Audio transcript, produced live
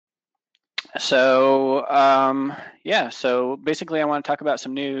So yeah, so basically I want to talk about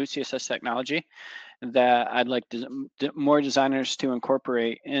some new CSS technology that I'd like more designers to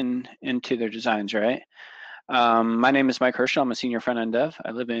incorporate into their designs, right? My name is Mike Herchel. I'm a senior front-end dev.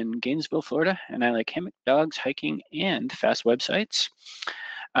 I live in Gainesville, Florida, and I like hammock dogs, hiking, and fast websites.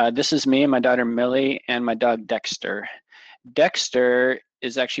 This is me and my daughter Millie and my dog Dexter. Dexter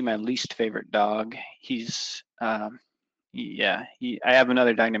is actually my least favorite dog. I have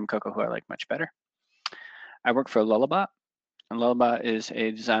another dog named Coco who I like much better. I work for Lullabot, and Lullabot is a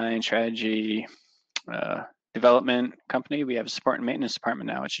design strategy development company. We have a support and maintenance department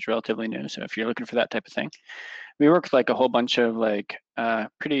now, which is relatively new. So if you're looking for that type of thing, we work with like a whole bunch of like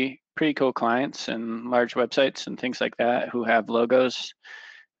pretty cool clients and large websites and things like that who have logos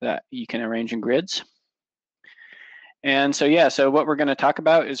that you can arrange in grids. And so yeah, so what we're going to talk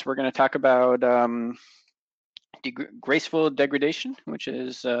about is we're going to talk about graceful degradation, which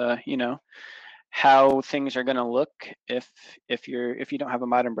is you know, how things are going to look if you don't have a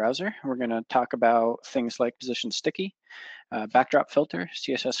modern browser. We're going to talk about things like position sticky, backdrop filter,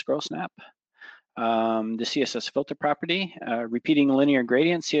 CSS scroll snap, the CSS filter property, repeating linear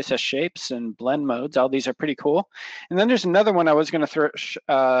gradients, CSS shapes, and blend modes. All these are pretty cool. And then there's another one I was going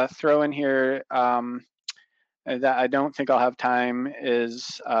to throw in here that I don't think I'll have time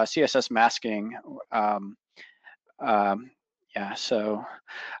is CSS masking. Yeah, so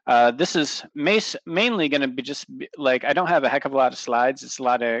this is mainly going to be just like, I don't have a heck of a lot of slides. It's a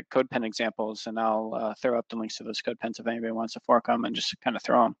lot of CodePen examples, and I'll throw up the links to those CodePens if anybody wants to fork them and just kind of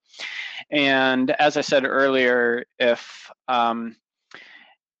throw them. And as I said earlier, if I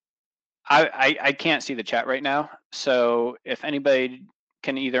can't see the chat right now, so if anybody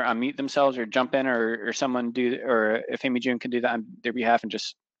can either unmute themselves or jump in, or someone do, or if Amy June can do that on their behalf and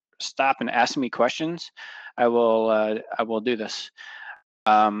just stop and ask me questions, I will do this.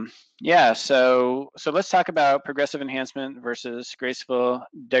 Yeah, so let's talk about progressive enhancement versus graceful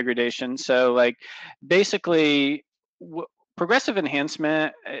degradation. So like basically progressive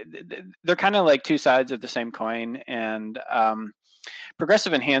enhancement, they're kind of like two sides of the same coin. And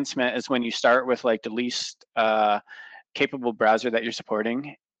progressive enhancement is when you start with like the least capable browser that you're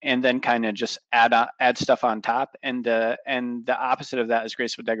supporting, and then kind of just add stuff on top. And the opposite of that is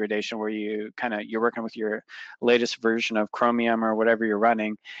graceful degradation, where you're working with your latest version of Chromium or whatever you're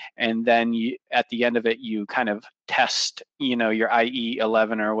running, and then at the end of it you kind of test, your IE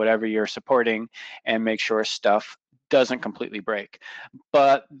 11 or whatever you're supporting, and make sure stuff doesn't completely break.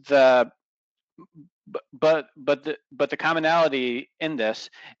 But the commonality in this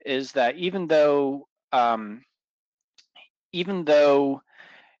is that even though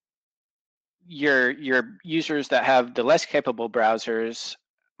your users that have the less capable browsers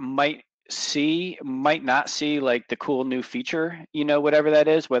might not see like the cool new feature, whatever that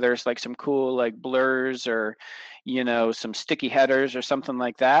is, whether it's like some cool like blurs or some sticky headers or something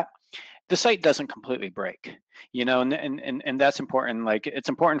like that, the site doesn't completely break, and that's important. Like, it's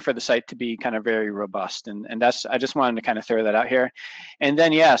important for the site to be kind of very robust, and that's, I just wanted to kind of throw that out here. And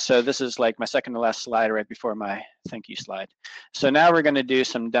then yeah, so this is like my second to last slide right before my thank you slide. So now we're going to do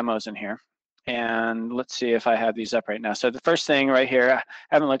some demos in here, and let's see if I have these up right now. So the first thing right here, I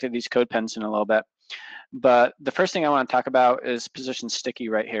haven't looked at these CodePens in a little bit, but the first thing I want to talk about is position sticky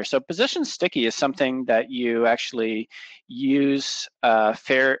right here. So position sticky is something that you actually use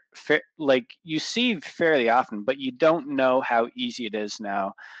like you see fairly often, but you don't know how easy it is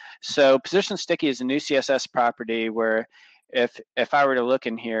now. So position sticky is a new CSS property where if I were to look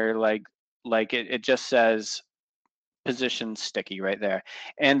in here, like it just says position sticky right there.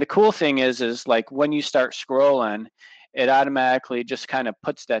 And the cool thing is like when you start scrolling, it automatically just kind of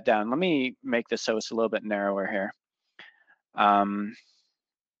puts that down. Let me make this so it's a little bit narrower here.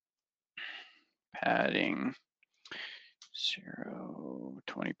 Padding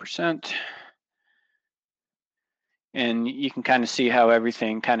 20%. And you can kind of see how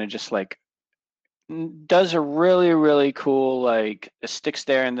everything kind of just like does a really, really cool, like it sticks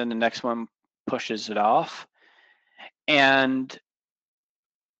there and then the next one pushes it off. And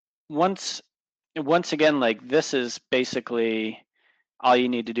once again, like this is basically all you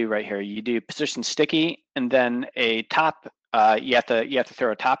need to do right here. You do position sticky, and then a top. You have to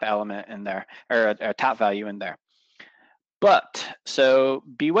throw a top element in there, or a top value in there. But so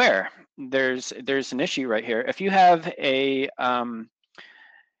beware. There's an issue right here. If you have a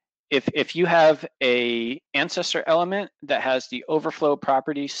if you have a ancestor element that has the overflow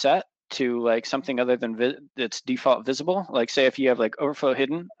property set to like something other than its default visible, like say if you have like overflow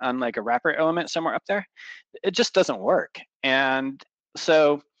hidden on like a wrapper element somewhere up there, it just doesn't work. And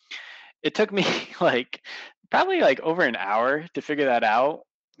so it took me like probably like over an hour to figure that out.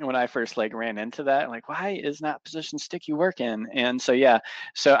 when I first like ran into that, like, why is not position sticky working? And so yeah,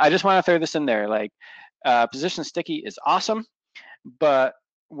 so I just want to throw this in there. Like, position sticky is awesome, but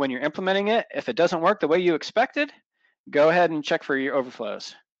when you're implementing it, if it doesn't work the way you expected, go ahead and check for your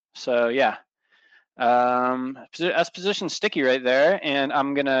overflows. So yeah, that's position sticky right there. And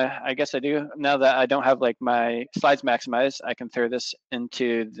I'm gonna, I guess I do, now that I don't have like my slides maximized, I can throw this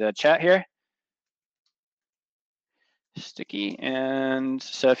into the chat here. Sticky. And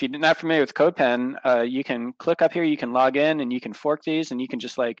so if you're not familiar with CodePen, you can click up here, you can log in and you can fork these and you can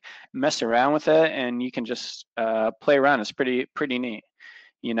just like mess around with it and you can just play around. It's pretty neat,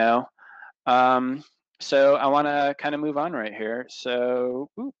 you know? So I want to kind of move on right here. So,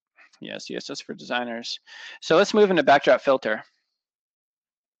 yeah, CSS for designers. So let's move into backdrop filter.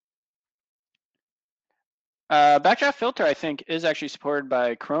 Backdrop filter, I think, is actually supported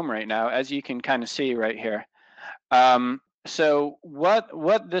by Chrome right now, as you can kind of see right here. So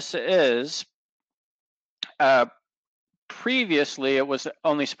what this is, previously it was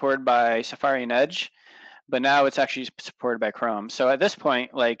only supported by Safari and Edge, but now it's actually supported by Chrome. So at this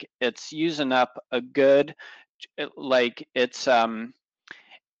point, like it's using up a good, like it's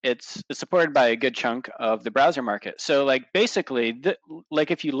supported by a good chunk of the browser market. So like basically,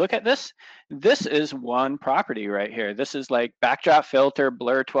 like if you look at this, this is one property right here. This is like backdrop filter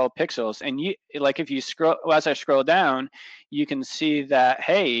blur 12 pixels. And you like if you scroll, as I scroll down, you can see that,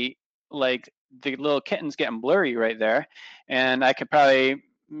 hey, like the little kitten's getting blurry right there. And I could probably,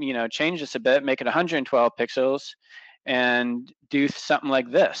 you know, change this a bit, make it 112 pixels and do something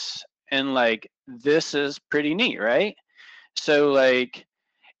like this. And like, this is pretty neat, right? So like,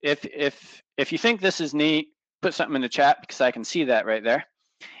 if you think this is neat, put something in the chat because I can see that right there.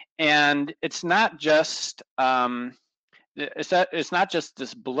 And it's not just it's not just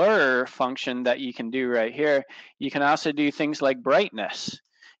this blur function that you can do right here. You can also do things like brightness.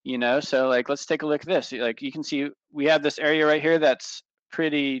 You know, so like let's take a look at this. Like you can see we have this area right here that's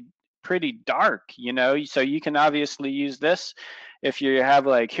pretty dark. You know, so you can obviously use this if you have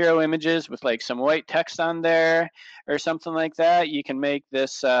like hero images with like some white text on there or something like that. You can make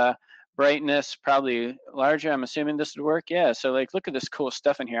this brightness probably larger. I'm assuming this would work. Yeah. So like, look at this cool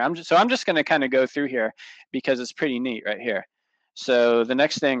stuff in here. I'm just going to kind of go through here because it's pretty neat right here. So the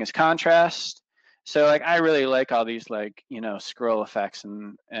next thing is contrast. So like, I really like all these like, you know, scroll effects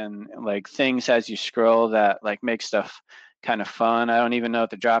and like things as you scroll that like make stuff kind of fun. I don't even know what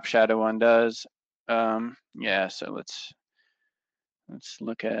the drop shadow one does. Yeah. So let's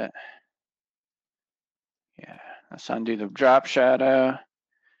look at, yeah, let's undo the drop shadow.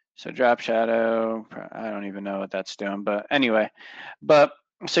 So drop shadow, I don't even know what that's doing, but anyway, but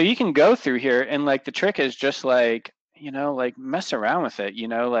so you can go through here and like the trick is just like, you know, like mess around with it, you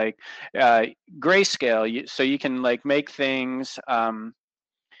know, like grayscale. So you can like make things,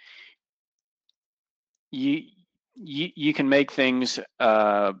 you can make things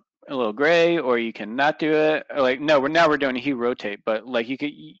a little gray, or you can not do it. Like no, now we're doing a hue rotate, but like you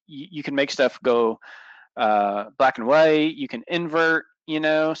can make stuff go black and white. You can invert, you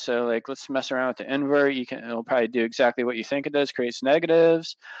know, so like let's mess around with the invert. It'll probably do exactly what you think it does, creates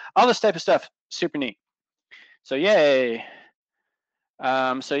negatives, all this type of stuff. Super neat. So yay.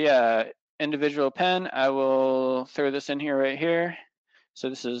 So yeah, individual pen, I will throw this in here right here. So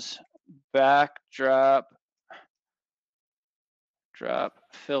this is backdrop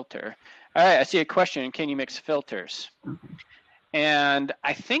filter. All right, I see a question. Can you mix filters? And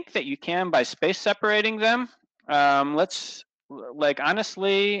I think that you can by space separating them. Let's, like,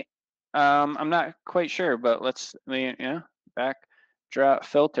 honestly, I'm not quite sure, but let's, you know, backdrop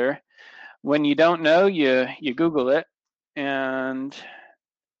filter. When you don't know, you Google it, and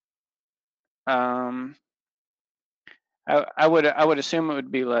I would assume it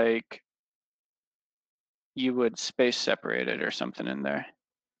would be like you would space separate it or something in there.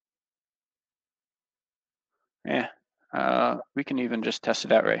 Yeah, we can even just test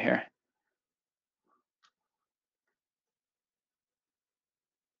it out right here.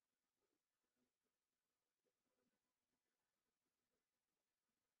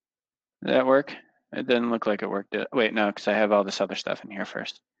 Did that work? It didn't look like it worked. Wait, no, because I have all this other stuff in here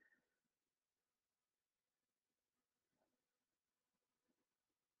first.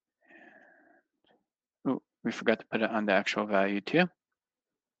 Oh, we forgot to put it on the actual value too.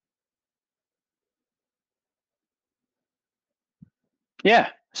 Yeah,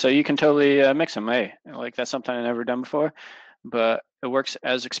 so you can totally mix them. Hey, like that's something I've never done before, but it works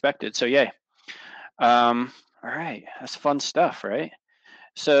as expected. So yay. All right, that's fun stuff, right?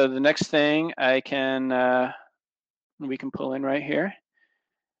 So the next thing I can we can pull in right here.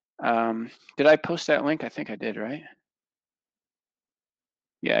 Did I post that link? I think I did, right?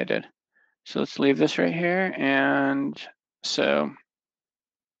 Yeah, I did. So let's leave this right here. And so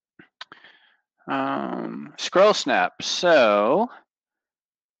scroll snap. So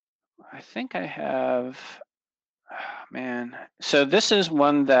I think I have, oh, man. So this is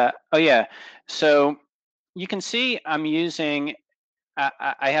one that, oh yeah. So you can see I'm using,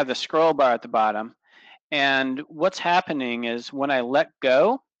 I have the scroll bar at the bottom. And what's happening is when I let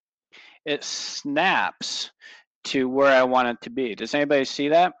go, it snaps to where I want it to be. Does anybody see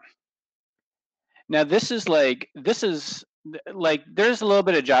that? Now this is like, there's a little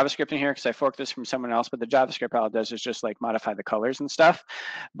bit of JavaScript in here because I forked this from someone else, but the JavaScript all it does is just like modify the colors and stuff.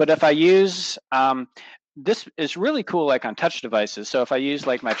 But if I use, this is really cool like on touch devices. So if I use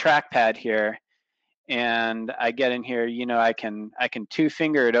like my trackpad here and I get in here, you know, I can two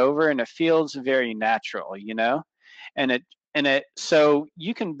finger it over and it feels very natural, you know? And it so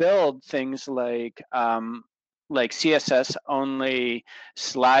you can build things like CSS only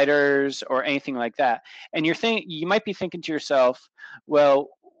sliders or anything like that. And you might be thinking to yourself, well,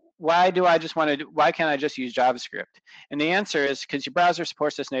 why can't I just use JavaScript? And the answer is because your browser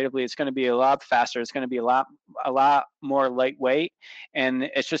supports this natively, it's going to be a lot faster, it's going to be a lot more lightweight, and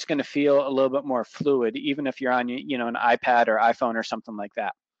it's just going to feel a little bit more fluid, even if you're on, you know, an iPad or iPhone or something like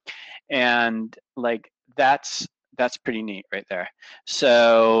that. And like that's pretty neat right there.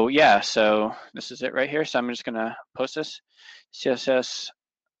 So yeah, so this is it right here. So I'm just gonna post this CSS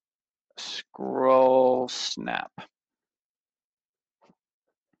scroll snap.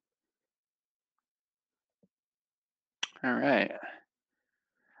 All right.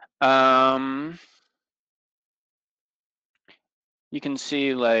 You can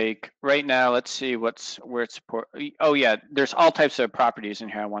see like right now, let's see where it's support. Oh yeah, there's all types of properties in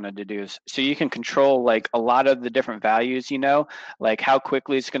here I wanted to do. So you can control like a lot of the different values, you know, like how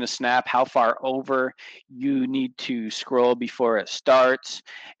quickly it's going to snap, how far over you need to scroll before it starts.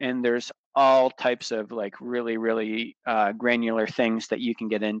 And there's all types of like really granular things that you can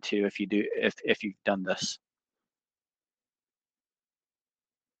get into if you've done this.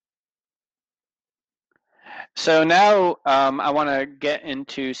 So now I want to get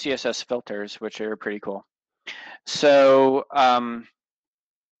into CSS filters, which are pretty cool. So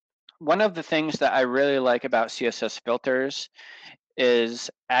one of the things that I really like about CSS filters is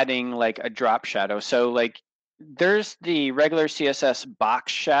adding like a drop shadow. So like there's the regular CSS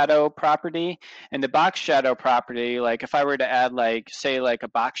box shadow property, and the box shadow property, like if I were to add like, say like a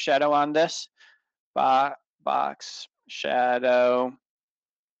box shadow on this, box shadow,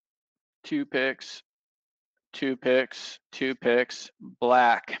 2 pixels, 2 pixels, 2 pixels,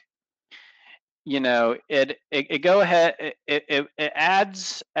 black. You know, it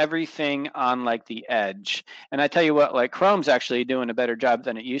adds everything on like the edge. And I tell you what, like Chrome's actually doing a better job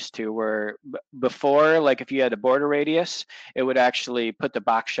than it used to, where before, like if you had a border radius, it would actually put the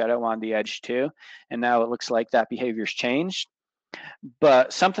box shadow on the edge too. And now it looks like that behavior's changed.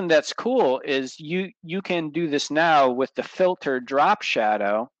 But something that's cool is you can do this now with the filter drop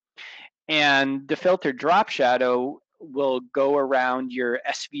shadow, and the filter drop shadow will go around your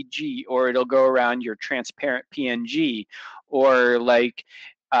SVG, or it'll go around your transparent PNG, or like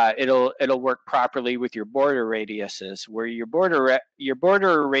it'll work properly with your border radiuses, where your border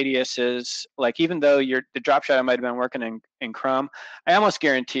radiuses, like even though the drop shadow might have been working in Chrome, I almost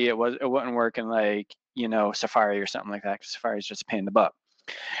guarantee it wouldn't work in like, you know, Safari or something like that, because Safari is just a pain in the butt.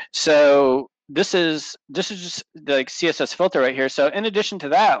 So this is just like CSS filter right here. So in addition to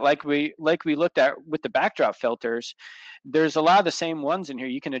that, like we looked at with the backdrop filters, there's a lot of the same ones in here.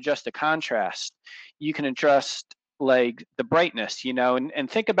 You can adjust the contrast. You can adjust like the brightness, you know,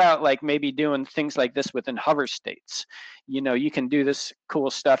 and think about like maybe doing things like this within hover states. You know, you can do this cool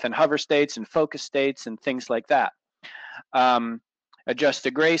stuff in hover states and focus states and things like that. Adjust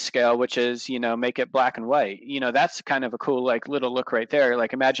the grayscale, which is, you know, make it black and white. You know, that's kind of a cool like little look right there.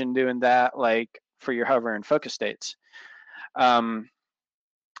 Like imagine doing that like for your hover and focus states.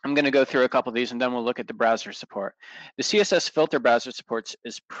 I'm going to go through a couple of these and then we'll look at the browser support. The CSS filter browser supports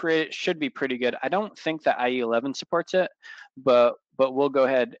should be pretty good. I don't think that IE11 supports it, but we'll go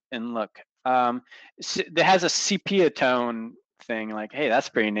ahead and look. It has a sepia tone thing, like, hey, that's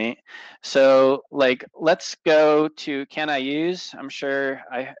pretty neat. So like, let's go to Can I Use? I'm sure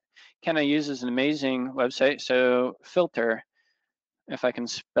Can I Use is an amazing website. So filter, if I can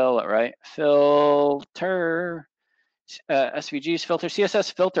spell it right, filter. SVG's filter,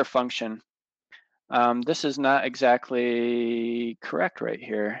 CSS filter function. This is not exactly correct right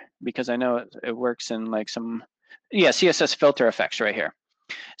here, because I know it works in like some, yeah, CSS filter effects right here.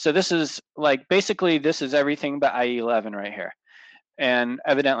 So this is like, basically this is everything but IE11 right here. and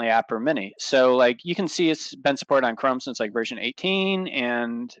evidently Apple Mini. So like you can see it's been supported on Chrome since like version 18,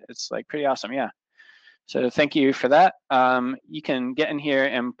 and it's like pretty awesome. Yeah. So thank you for that. You can get in here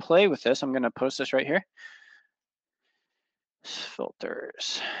and play with this. I'm going to post this right here.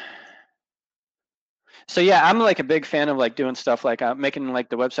 Filters. So yeah, I'm like a big fan of like doing stuff like making like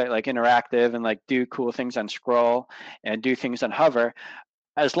the website like interactive and like do cool things on scroll and do things on hover,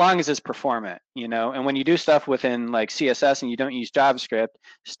 as long as it's performant, you know. And when you do stuff within like CSS and you don't use JavaScript,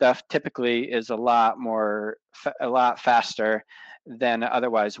 stuff typically is a lot faster than it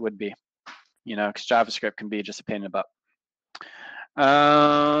otherwise would be, you know, because JavaScript can be just a pain in the butt.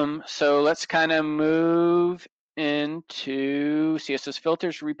 So let's kind of move into CSS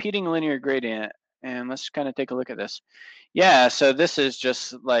filters, repeating linear gradient, and let's kind of take a look at this. Yeah, so this is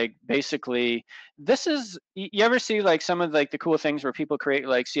just like basically, this is, you ever see like some of like the cool things where people create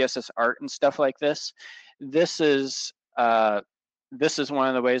like CSS art and stuff like this? This is one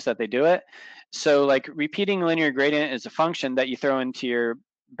of the ways that they do it. So like repeating linear gradient is a function that you throw into your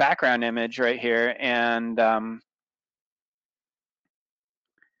background image right here, and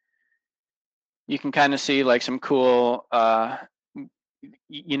you can kind of see like some cool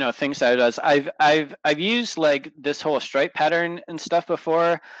you know, things that it does. I've used like this whole stripe pattern and stuff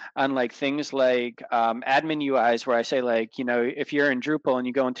before on like things like admin UIs, where I say like, you know, if you're in Drupal and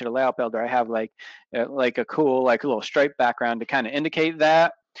you go into the layout builder, I have like a cool like a little stripe background to kind of indicate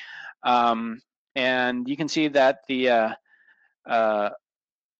that. And you can see that the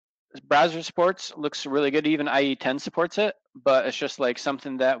browser supports looks really good. Even IE10 supports it, but it's just like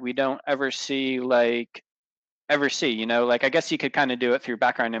something that we don't ever see you know. Like I guess you could kind of do it through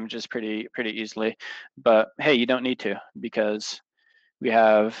background images pretty easily, but hey, you don't need to, because we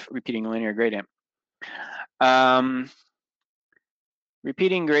have repeating linear gradient.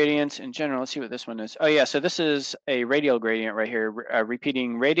 Repeating gradients in general, let's see what this one is. Oh yeah, so this is a radial gradient right here,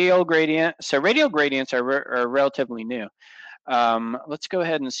 repeating radial gradient. So radial gradients are relatively new. Let's go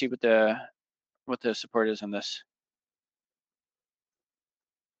ahead and see what the support is on this.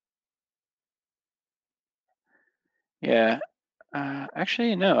 Yeah,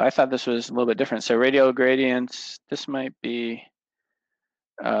 actually, no, I thought this was a little bit different. So radial gradients, this might be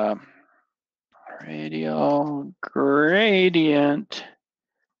radial gradient.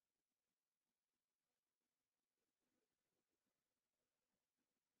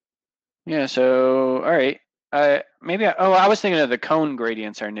 Yeah, so, all right. I was thinking of the cone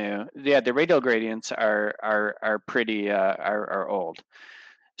gradients are new. Yeah, the radial gradients are pretty, are old.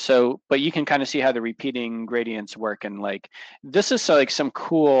 So, but you can kind of see how the repeating gradients work, and like this is like some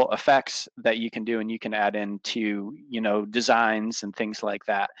cool effects that you can do, and you can add into, you know, designs and things like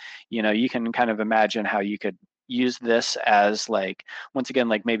that. You know, you can kind of imagine how you could use this as like, once again,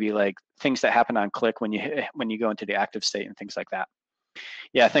 like maybe like things that happen on click when you go into the active state and things like that.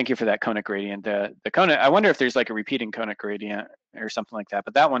 Yeah, thank you for that conic gradient. The conic, I wonder if there's like a repeating conic gradient or something like that,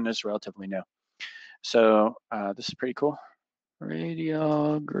 but that one is relatively new. So this is pretty cool.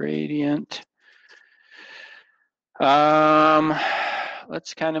 Radial gradient.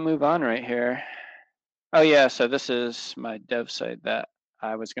 Let's kind of move on right here. Oh yeah, so this is my dev site that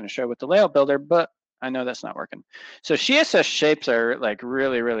I was going to show with the layout builder, but I know that's not working. So CSS shapes are like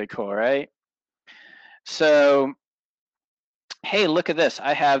really cool, right? So hey, look at this.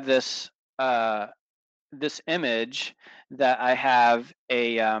 I have this this image that I have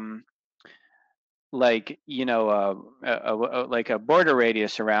a like, you know, like a border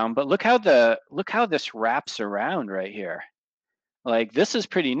radius around, but look how this wraps around right here. Like this is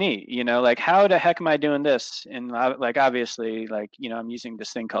pretty neat, you know. Like how the heck am I doing this? And like obviously, like, you know, I'm using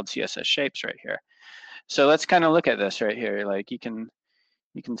this thing called CSS Shapes right here. So let's kind of look at this right here. Like you can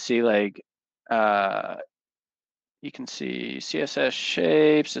see like you can see CSS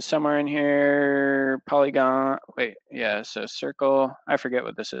Shapes is somewhere in here. Polygon. Wait, yeah. So circle. I forget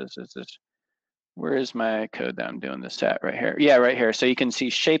what this is. Is this? Where is my code that I'm doing this at? Right here. Yeah, right here. So you can see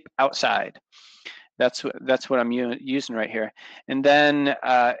shape outside. That's what I'm using right here. And then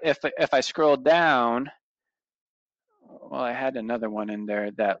if I scroll down, well, I had another one in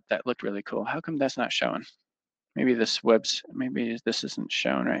there that looked really cool. How come that's not showing? Maybe this isn't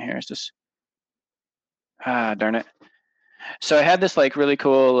shown right here. Is this? Ah, darn it. So I had this like really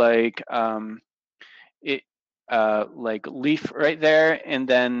cool like like leaf right there, and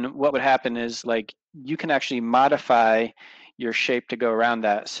then what would happen is like you can actually modify your shape to go around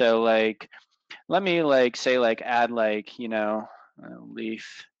that. So like let me like say like add like, you know,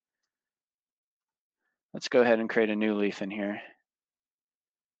 leaf. Let's go ahead and create a new leaf in here.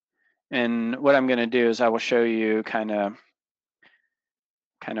 And what I'm going to do is I will show you kind of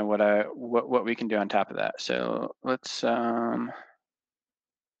what we can do on top of that. So let's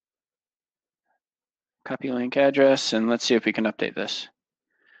Copy link address, and let's see if we can update this.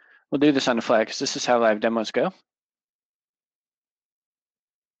 We'll do this on the fly because this is how live demos go.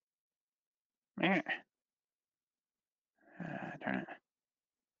 Darn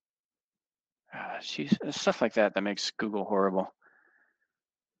it. Stuff like that makes Google horrible.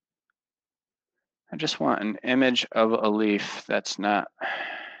 I just want an image of a leaf that's not.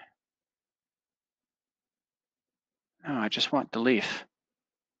 No, I just want the leaf.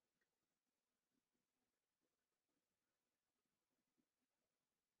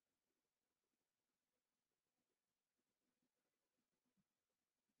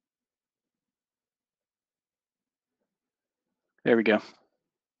 There we go.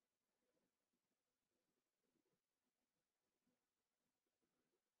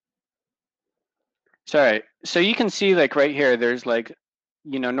 So, all right. So you can see like right here, there's like,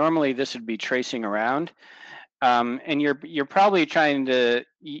 you know, normally this would be tracing around, and you're probably trying to,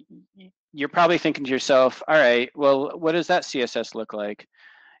 you're probably thinking to yourself, all right, well, what does that CSS look like?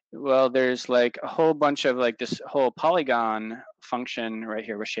 Well, there's like a whole bunch of like this whole polygon function right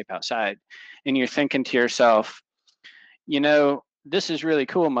here with shape outside, and you're thinking to yourself, you know, this is really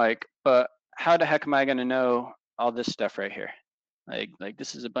cool, Mike, but how the heck am I going to know all this stuff right here? Like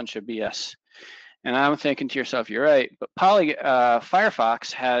this is a bunch of BS. And I'm thinking to yourself, you're right, but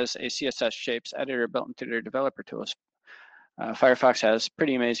Firefox has a CSS Shapes editor built into their developer tools. Firefox has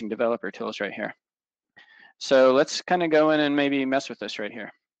pretty amazing developer tools right here. So let's kind of go in and maybe mess with this right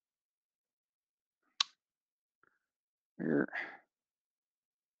here.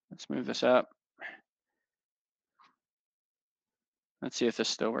 Let's move this up. Let's see if this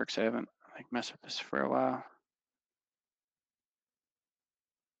still works. I haven't like messed with this for a while.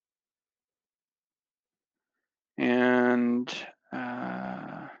 And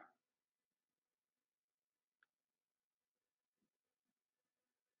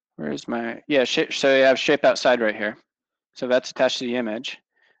where's my, yeah, shape, so you have shape outside right here. So that's attached to the image.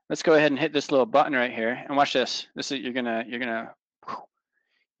 Let's go ahead and hit this little button right here and watch this. This is, you're gonna, I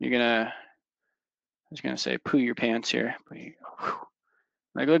was gonna say poo your pants here.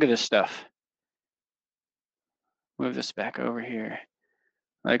 Like, look at this stuff. Move this back over here.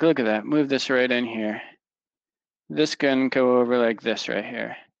 Like, look at that, move this right in here. This can go over like this right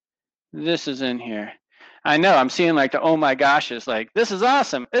here. This is in here. I know, I'm seeing like the oh my gosh is like, this is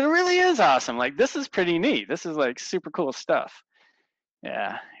awesome. It really is awesome. Like, this is pretty neat. This is like super cool stuff.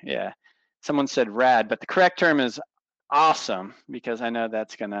 Yeah, yeah. Someone said rad, but the correct term is awesome because I know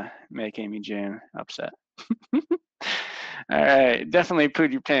that's gonna make Amy June upset. All right, definitely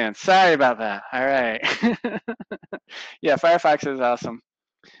pooed your pants. Sorry about that. All right. Yeah, Firefox is awesome.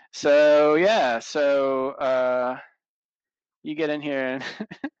 So yeah, so you get in here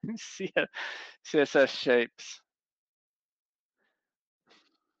and see CSS Shapes.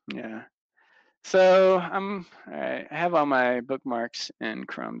 Yeah. So all right. I have all my bookmarks in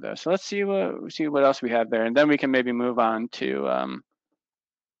Chrome though. So let's see what else we have there, and then we can maybe move on to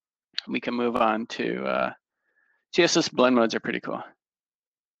CSS blend modes are pretty cool.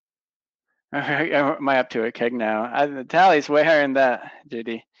 All right, am I up to a keg now? The tally's way higher than that,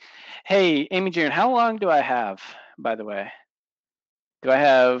 JD. Hey, Amy June, how long do I have, by the way? Do I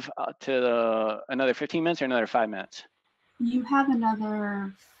have another 15 minutes or another 5 minutes? You have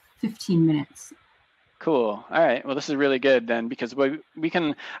another 15 minutes. Cool. All right. Well, this is really good then, because we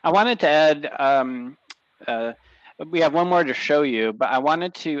can. I wanted to add. We have one more to show you, but I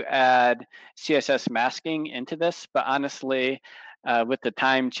wanted to add CSS masking into this. But honestly, with the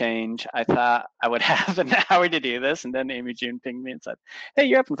time change, I thought I would have an hour to do this, and then Amy June pinged me and said, "Hey,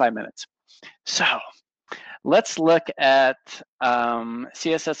 you're up in 5 minutes." So let's look at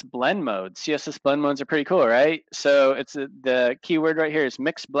CSS blend modes. CSS blend modes are pretty cool, right? So it's the keyword right here is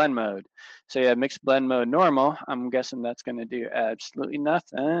mixed blend mode. So you have mixed blend mode normal. I'm guessing that's going to do absolutely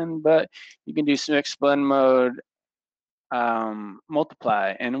nothing, but you can do mixed blend mode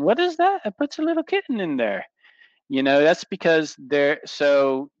multiply. And what is that? It puts a little kitten in there. You know, that's because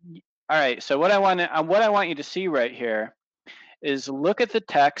so all right, so what I want you to see right here is look at the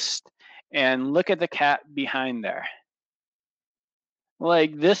text and look at the cat behind there.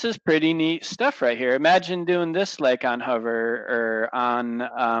 Like, this is pretty neat stuff right here. Imagine doing this like on hover or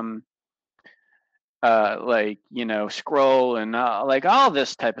on like, you know, scroll and like all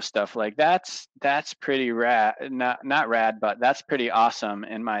this type of stuff. Like that's pretty rad, not rad, but that's pretty awesome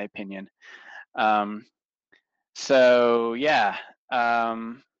in my opinion. So yeah,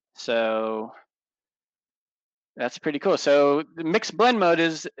 so That's pretty cool. So the mixed blend mode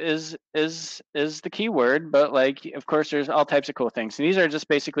is the key word, but like of course there's all types of cool things. And these are just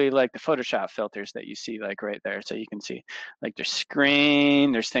basically like the Photoshop filters that you see like right there. So you can see like there's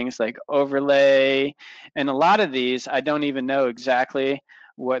screen, there's things like overlay, and a lot of these I don't even know exactly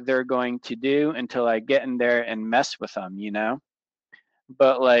what they're going to do until I get in there and mess with them, you know?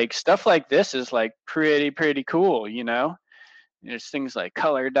 But like stuff like this is like pretty cool, you know? There's things like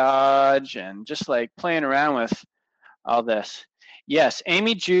color dodge and just like playing around with all this. Yes,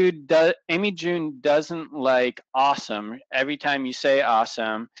 Amy June doesn't like awesome. Every time you say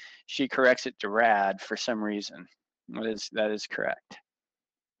awesome, she corrects it to rad for some reason. That is correct.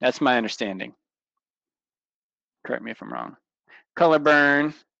 That's my understanding. Correct me if I'm wrong. Color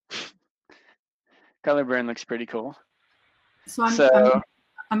burn. Color burn looks pretty cool. So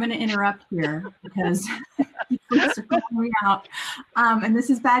I'm going to interrupt here because folks are calling me out, and this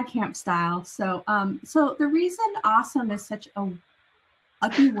is bad camp style. So so the reason awesome is such a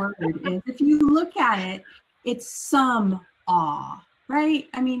ugly word is if you look at it, it's some awe, right?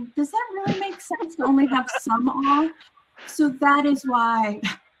 I mean, does that really make sense to only have some awe? So that is why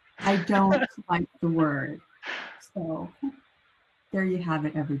I don't like the word. So there you have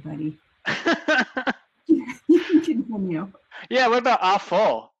it, everybody. You can continue. Yeah, what about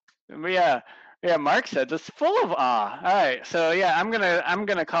awful? Yeah, Mark said this full of awe. All right, so yeah, I'm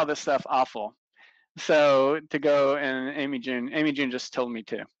gonna call this stuff awful. So to go, and Amy June just told me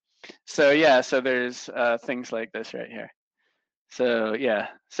to. So yeah, so there's things like this right here. So yeah,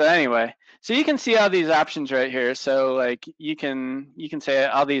 so anyway, so you can see all these options right here. So like you can say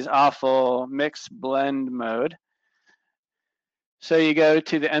all these awful mix blend mode. So you go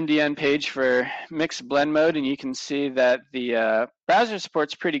to the MDN page for mixed blend mode, and you can see that the browser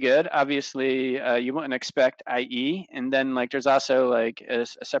support's pretty good. Obviously, you wouldn't expect IE, and then like there's also like a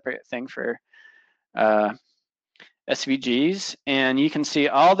separate thing for SVGs, and you can see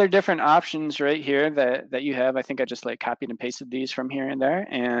all their different options right here that you have. I think I just like copied and pasted these from here and there,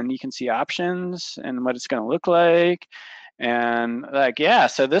 and you can see options and what it's going to look like. And like, yeah,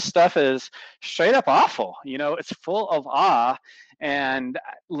 so this stuff is straight up awful. You know, it's full of awe. And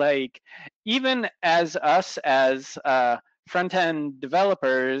like, even as us as front end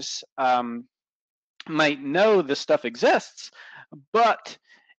developers might know this stuff exists, but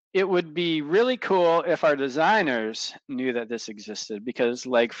it would be really cool if our designers knew that this existed, because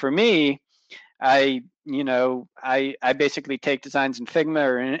like for me, I basically take designs in Figma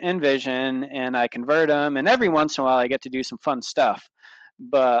or in InVision and I convert them, and every once in a while I get to do some fun stuff.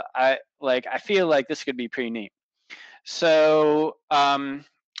 But I feel like this could be pretty neat. So I'm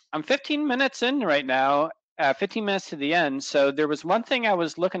 15 minutes in right now, 15 minutes to the end. So there was one thing I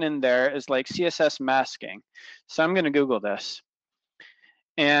was looking in there is like CSS masking. So I'm going to Google this.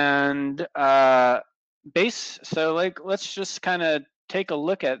 And so like let's just kind of take a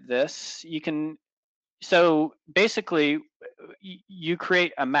look at this. So basically you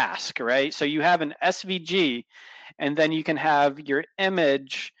create a mask, right? So you have an SVG, and then you can have your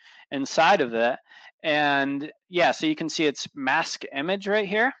image inside of it. And yeah, so you can see it's mask image right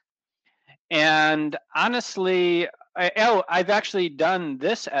here. And honestly, I've actually done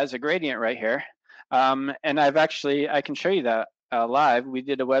this as a gradient right here. And I can show you that live. We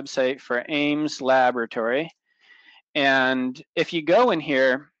did a website for Ames Laboratory. And if you go in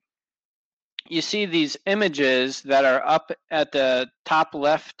here, you see these images that are up at the top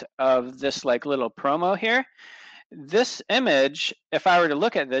left of this like little promo here. This image, if I were to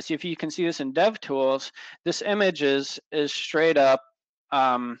look at this, if you can see this in DevTools, this image is straight up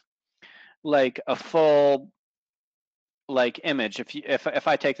like a full like image if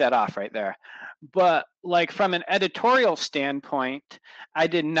I take that off right there. But like from an editorial standpoint, I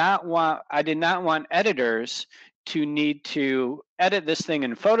did not want editors to need to edit this thing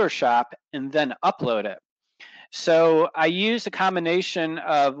in Photoshop and then upload it. So I used a combination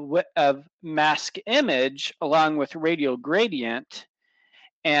of mask image along with radial gradient,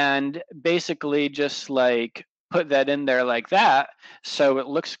 and basically just like put that in there like that, so it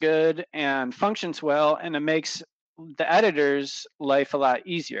looks good and functions well, and it makes the editor's life a lot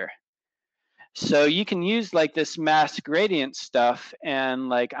easier. So you can use like this mask gradient stuff and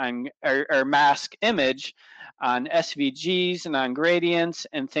like on or mask image on SVGs and on gradients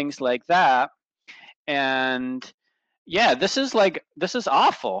and things like that. And yeah, this is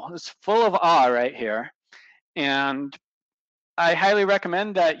awful. It's full of awe right here. And I highly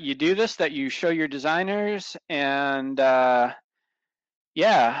recommend that you do this, that you show your designers, and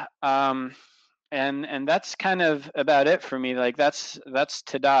yeah, and that's kind of about it for me. Like that's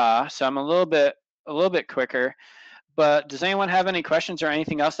ta-da. So I'm a little bit quicker, But does anyone have any questions or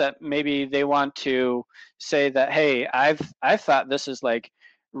anything else that maybe they want to say that, hey, I've thought this is like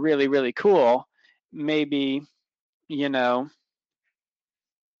really, really cool. Maybe, you know,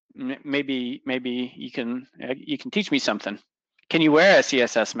 maybe you can teach me something. Can you wear a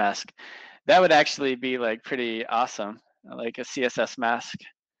CSS mask? That would actually be like pretty awesome, like a CSS mask.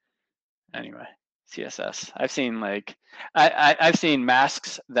 Anyway, CSS. I've seen like I've seen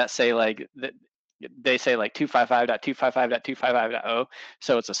masks that say like that they say like 255.255.255.0,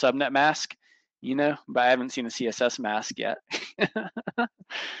 so it's a subnet mask, you know, but I haven't seen a CSS mask yet.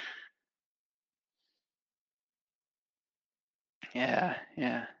 Yeah,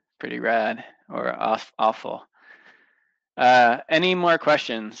 pretty rad or awful. Any more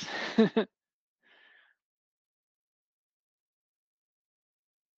questions?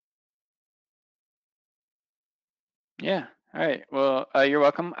 Yeah. All right. Well, you're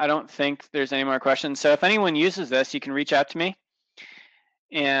welcome. I don't think there's any more questions. So if anyone uses this, you can reach out to me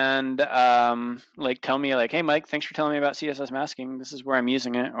and like tell me like, hey, Mike, thanks for telling me about CSS masking. This is where I'm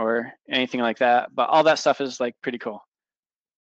using it or anything like that. But all that stuff is like pretty cool.